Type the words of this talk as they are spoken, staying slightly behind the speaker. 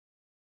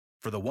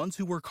For the ones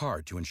who work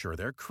hard to ensure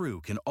their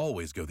crew can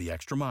always go the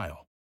extra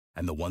mile,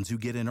 and the ones who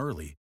get in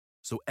early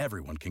so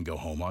everyone can go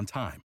home on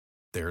time,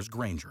 there's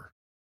Grainger,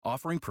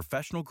 offering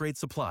professional-grade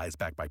supplies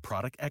backed by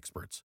product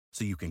experts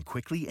so you can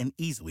quickly and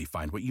easily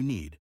find what you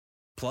need.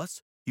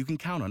 Plus, you can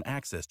count on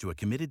access to a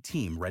committed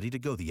team ready to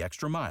go the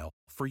extra mile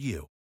for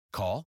you.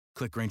 Call,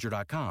 click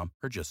Grainger.com,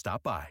 or just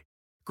stop by.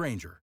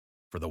 Grainger,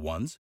 for the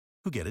ones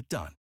who get it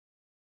done.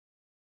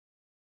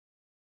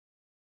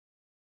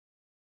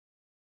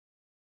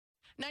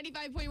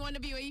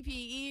 95.1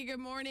 WAPE. Good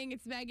morning.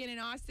 It's Megan in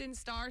Austin.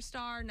 Star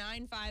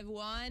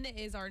 951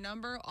 is our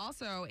number.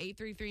 Also,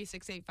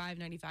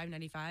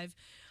 833-685-9595,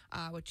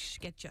 which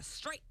gets you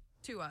straight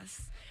to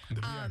us.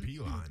 The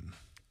VIP line.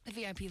 The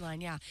VIP line,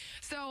 yeah.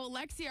 So,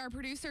 Lexi, our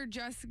producer,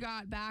 just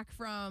got back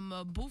from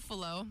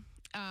Buffalo.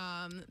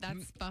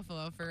 That's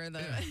Buffalo for the...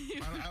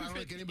 Yeah. I don't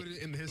think anybody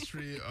in the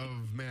history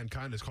of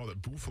mankind has called it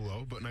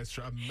Buffalo, but nice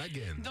job,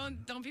 Megan.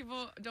 Don't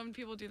people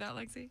do that,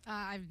 Lexi?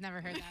 I've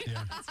never heard that.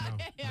 Yeah, That's no, fine.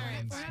 no All right.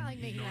 one's- We're not like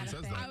making no one that a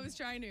says thing. that. I was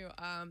trying to.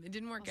 It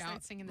didn't work I'll start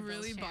out. singing the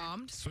Really Bills chant.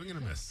 bombed. Swing and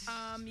a miss.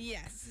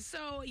 Yes.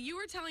 So you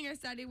were telling us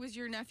that it was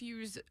your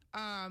nephew's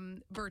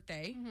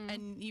birthday,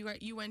 and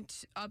you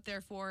went up there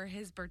for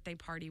his birthday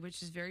party,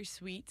 which is very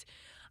sweet.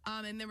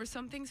 And there was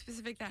something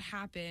specific that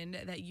happened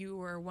that you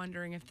were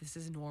wondering if this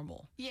is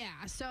normal. Yeah,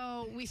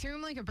 so we threw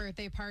him like a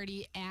birthday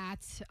party at,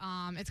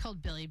 it's called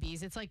Billy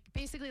B's. It's like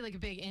basically like a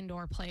big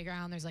indoor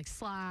playground. There's like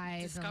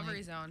slides. Discovery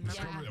and, Zone.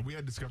 Yeah. We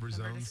had Discovery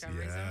Remember Zones.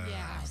 Discovery Zone?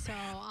 Yeah, so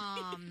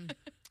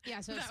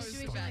so a That was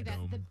situation fun. like that.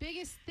 Dome. The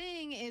biggest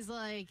thing is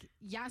like,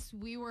 yes,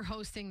 we were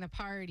hosting the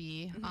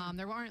party.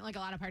 There weren't like a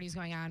lot of parties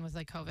going on with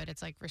like COVID.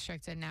 It's like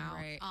restricted now.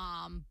 Right.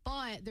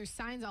 But there's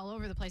signs all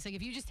over the place. Like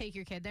if you just take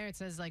your kid there, it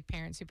says like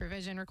parent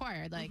supervision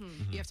required. Like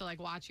you have to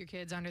like watch your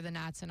kids under the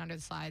nets and under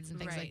the slides and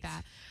things like Right.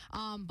 that.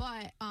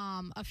 But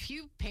a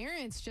few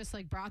parents just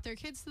like brought their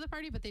kids to the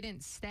party, but they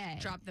didn't stay.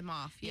 Drop them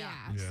off. Yeah.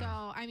 Yeah. So,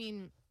 I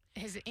mean,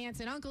 his aunts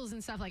and uncles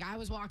and stuff, like I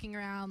was walking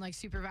around like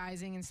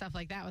supervising and stuff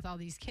like that with all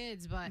these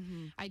kids, but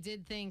I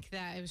did think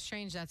that it was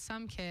strange that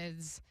some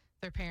kids,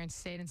 their parents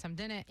stayed and some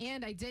didn't.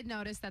 And I did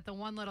notice that the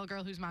one little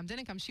girl whose mom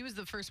didn't come, she was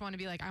the first one to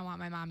be like, I want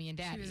my mommy and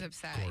daddy. She was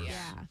upset. course.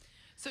 Yeah.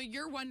 So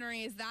you're wondering,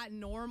 is that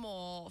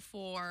normal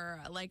for,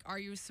 like, are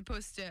you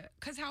supposed to,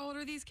 because how old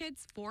are these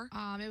kids? 4?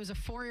 It was a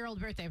 4-year-old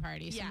birthday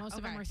party, so most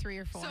of them were 3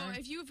 or 4. So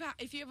if you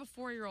have a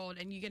 4-year-old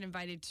and you get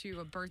invited to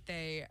a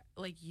birthday,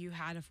 like you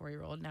had a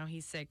 4-year-old, now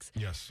he's 6.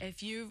 Yes. If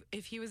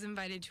he was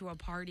invited to a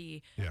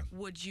party, Yeah.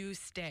 would you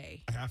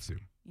stay? I have to.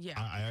 Yeah.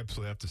 I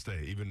absolutely have to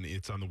stay. Even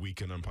it's on the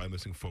weekend, I'm probably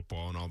missing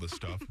football and all this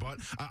stuff. But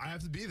I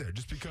have to be there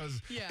just because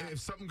if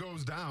something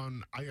goes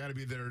down, I got to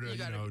be there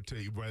to, to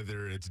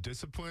whether it's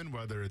discipline,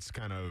 whether it's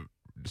kind of,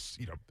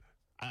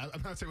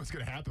 I'm not saying what's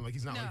going to happen. Like,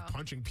 he's not like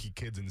punching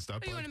kids and stuff.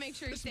 But you want to make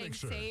sure he's staying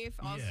safe.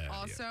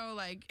 Also,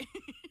 like...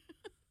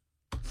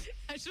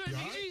 I just want to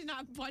make sure he's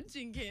not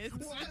punching kids.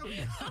 Well, I don't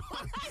know.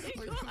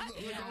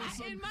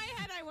 In my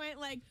head, I went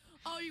like,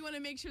 oh, you want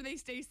to make sure they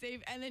stay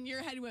safe, and then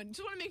your head went,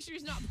 just want to make sure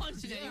he's not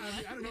punching anyone.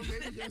 I don't know,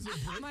 maybe he has a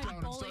breakdown. My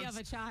bully of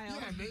a child.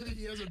 Yeah, maybe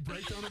he has a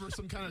breakdown over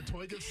some kind of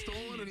toy gets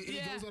stolen, and he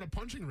goes on a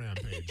punching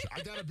rampage.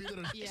 I got to be there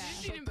to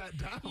shut that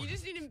down. You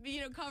just need to,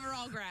 cover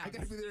all grounds. I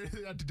got to be there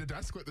to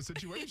de-escalate the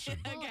situation.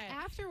 Well,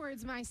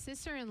 afterwards, my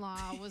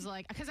sister-in-law was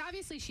like, because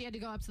obviously she had to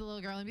go up to the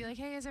little girl and be like,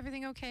 hey, is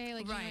everything okay?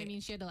 Like, you know what I mean?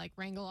 She had to like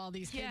wrangle all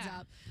these kids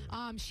up.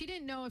 She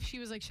didn't know if she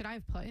was like, should I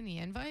have put in the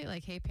invite?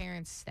 Like, hey,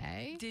 parents,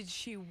 stay. Did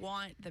she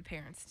want the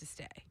parents to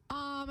stay?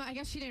 I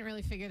guess she didn't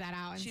really figure that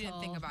out until... She didn't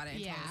think about it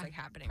until it was like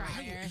happening.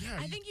 Prior.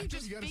 I think you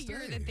just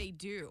figure that they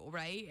do,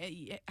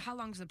 right? How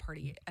long's the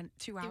party?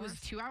 2 hours? It was a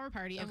 2-hour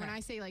party. And when I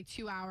say like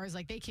 2 hours,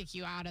 like they kick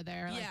you out of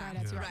there. Like, right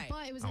at 2 hours.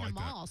 But it was in a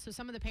mall. So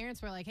some of the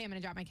parents were like, hey, I'm going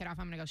to drop my kid off.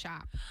 I'm going to go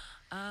shop.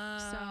 So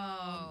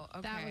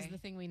that was the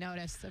thing we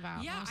noticed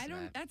about most of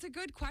it. That's a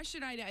good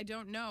question. I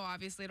don't know.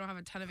 Obviously, I don't have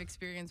a ton of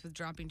experience with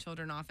dropping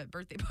children off at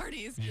birthday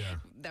parties. Yeah.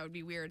 That would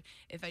be weird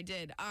if I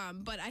did.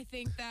 But I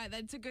think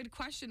that's a good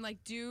question.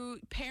 Like, do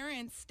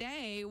parents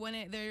stay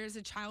when there's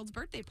a child's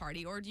birthday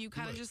party? Or do you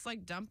kind of just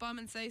like dump them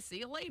and say, see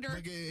you later?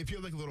 Like, if you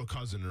had like a little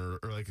cousin or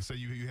like say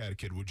you had a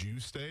kid, would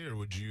you stay or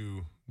would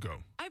you go?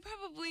 I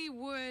probably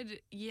would.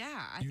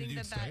 Yeah. I You'd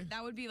think stay?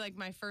 that would be like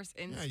my first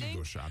instinct. Yeah, you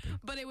go shopping.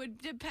 But it would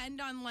depend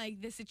on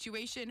like the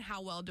situation.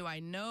 How well do I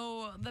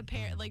know the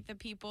parent, like the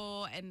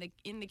people and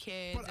the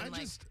kids? But and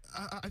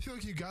I feel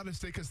like you got to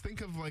stay because think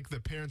of like the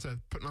parents that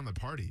putting on the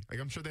party. Like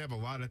I'm sure they have a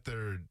lot at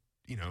their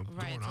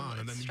going on,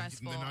 and then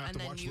stressful, then I have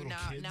to watch little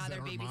kids now that they're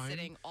aren't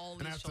babysitting mine, all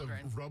and these I have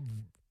children. to rub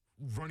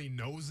runny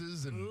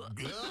noses and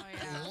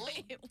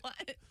Wait,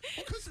 what?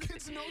 Because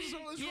kids' noses are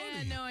always runny.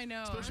 Yeah, no, I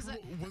know. Especially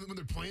when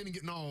they're playing and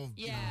getting all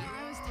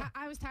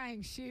I was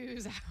tying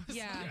shoes. I was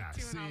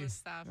doing all this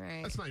stuff.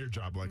 Right. That's not your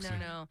job, Lexi.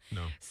 No.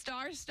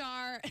 Star.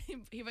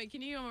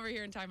 Can you come over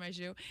here and tie my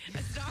shoe?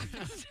 Star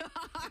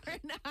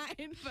 9.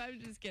 I'm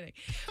just kidding.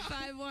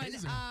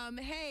 51.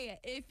 Hey,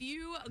 if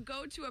you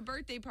go to a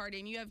birthday party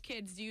and you have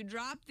kids, do you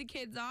drop the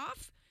kids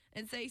off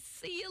and say,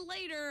 see you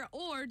later,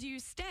 or do you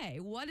stay?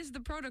 What is the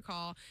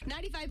protocol?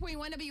 95.1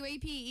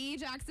 WAPE,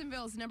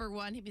 Jacksonville's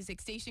 #1 hit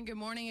music station. Good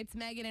morning. It's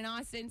Megan in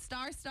Austin.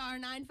 Star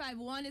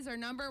 951 is our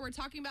number. We're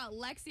talking about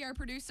Lexi, our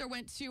producer,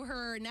 went to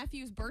her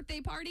nephew's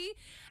birthday party.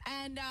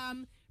 And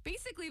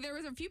basically, there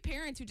was a few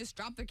parents who just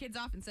dropped their kids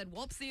off and said,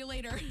 whoop, see you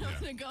later. I'm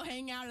going to go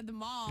hang out at the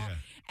mall. Yeah.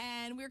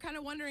 And we were kind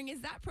of wondering,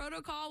 is that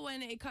protocol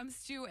when it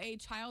comes to a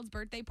child's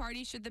birthday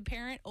party? Should the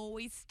parent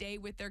always stay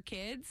with their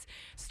kids?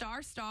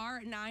 Star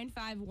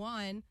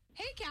 951.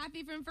 Hey,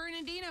 Kathy from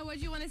Fernandina, what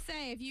do you want to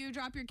say? If you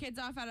drop your kids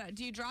off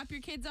do you drop your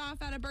kids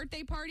off at a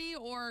birthday party,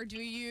 or do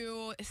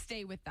you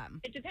stay with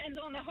them? It depends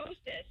on the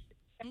hostess.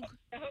 The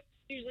hostess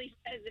usually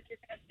says if you're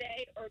going to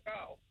stay or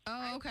go.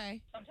 Oh,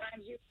 okay.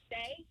 Sometimes you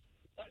stay,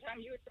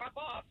 sometimes you would drop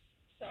off.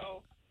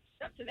 So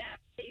it's up to them.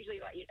 They usually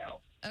let you know.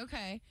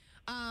 Okay.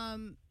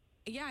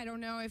 Yeah, I don't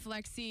know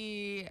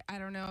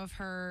if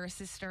her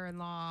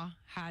sister-in-law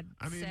had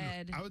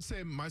said. I would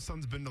say my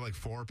son's been to like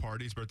 4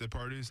 birthday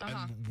parties,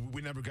 and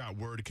we never got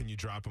word, can you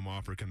drop them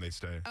off or can they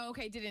stay? Oh,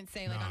 okay, didn't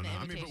say on the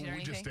invitation but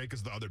we just stayed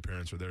because the other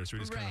parents were there, so we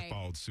just kind of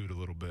followed suit a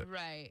little bit.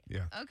 Right.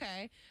 Yeah.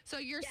 Okay. So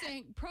you're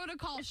saying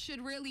protocol should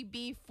really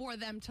be for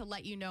them to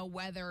let you know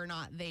whether or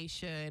not they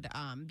should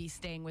be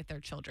staying with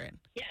their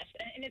children. Yes,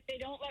 and if they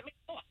don't let me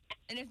know.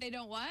 And if they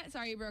don't what?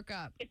 Sorry, you broke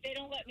up. If they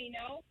don't let me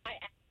know, I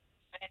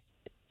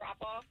drop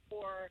off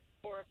or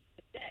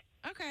stay.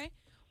 Okay.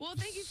 Well,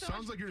 thank you so much.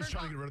 Sounds like you're just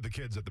trying to get rid of the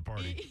kids at the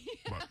party.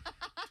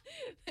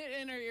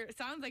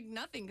 Sounds like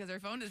nothing because their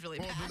phone is really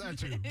bad. Well, that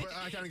too. But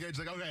I kind of gauge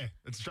like, okay,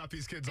 let's drop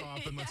these kids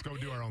off and let's go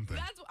do our own thing.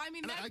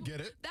 I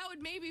get it. That would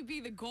maybe be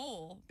the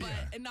goal, but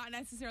not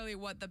necessarily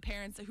what the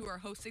parents who are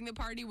hosting the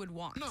party would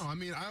want. No,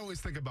 I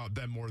always think about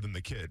them more than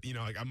the kid.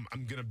 Like I'm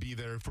going to be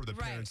there for the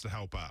parents to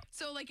help out.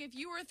 So like if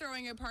you were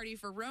throwing a party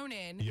for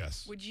Ronan,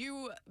 would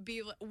you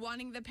be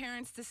wanting the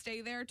parents to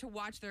stay there to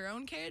watch their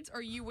own kids,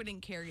 or you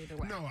wouldn't care either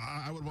way? No,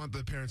 I would want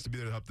the parents to be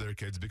there to help their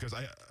kids because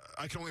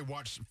I can only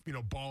watch,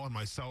 ball on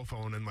my cell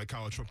phone and like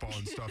college football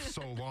and stuff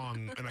so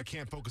long, and I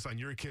can't focus on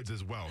your kids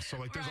as well. So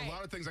like there's a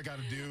lot of things I got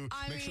to do.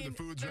 Make sure the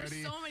food's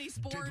ready. So many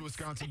sports. Did the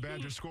Wisconsin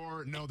Badgers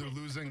score? No, they're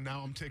losing.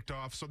 Now I'm ticked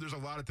off. So there's a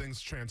lot of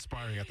things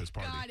transpiring at this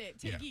party. Got it.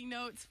 Taking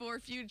notes for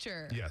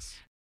future. Yes.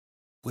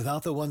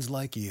 Without the ones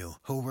like you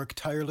who work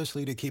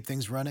tirelessly to keep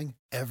things running,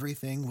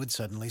 everything would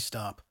suddenly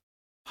stop.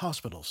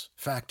 Hospitals,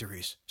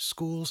 factories,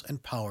 schools,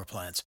 and power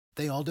plants,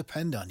 they all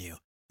depend on you.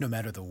 No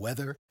matter the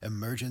weather,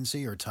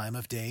 emergency, or time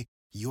of day,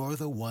 you're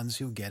the ones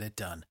who get it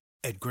done.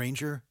 At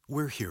Grainger,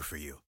 we're here for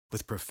you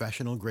with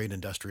professional-grade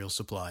industrial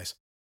supplies.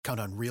 Count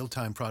on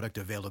real-time product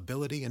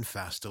availability and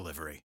fast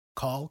delivery.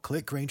 Call,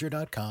 click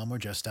Grainger.com, or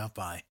just stop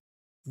by.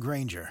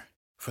 Grainger,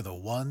 for the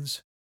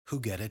ones who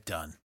get it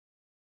done.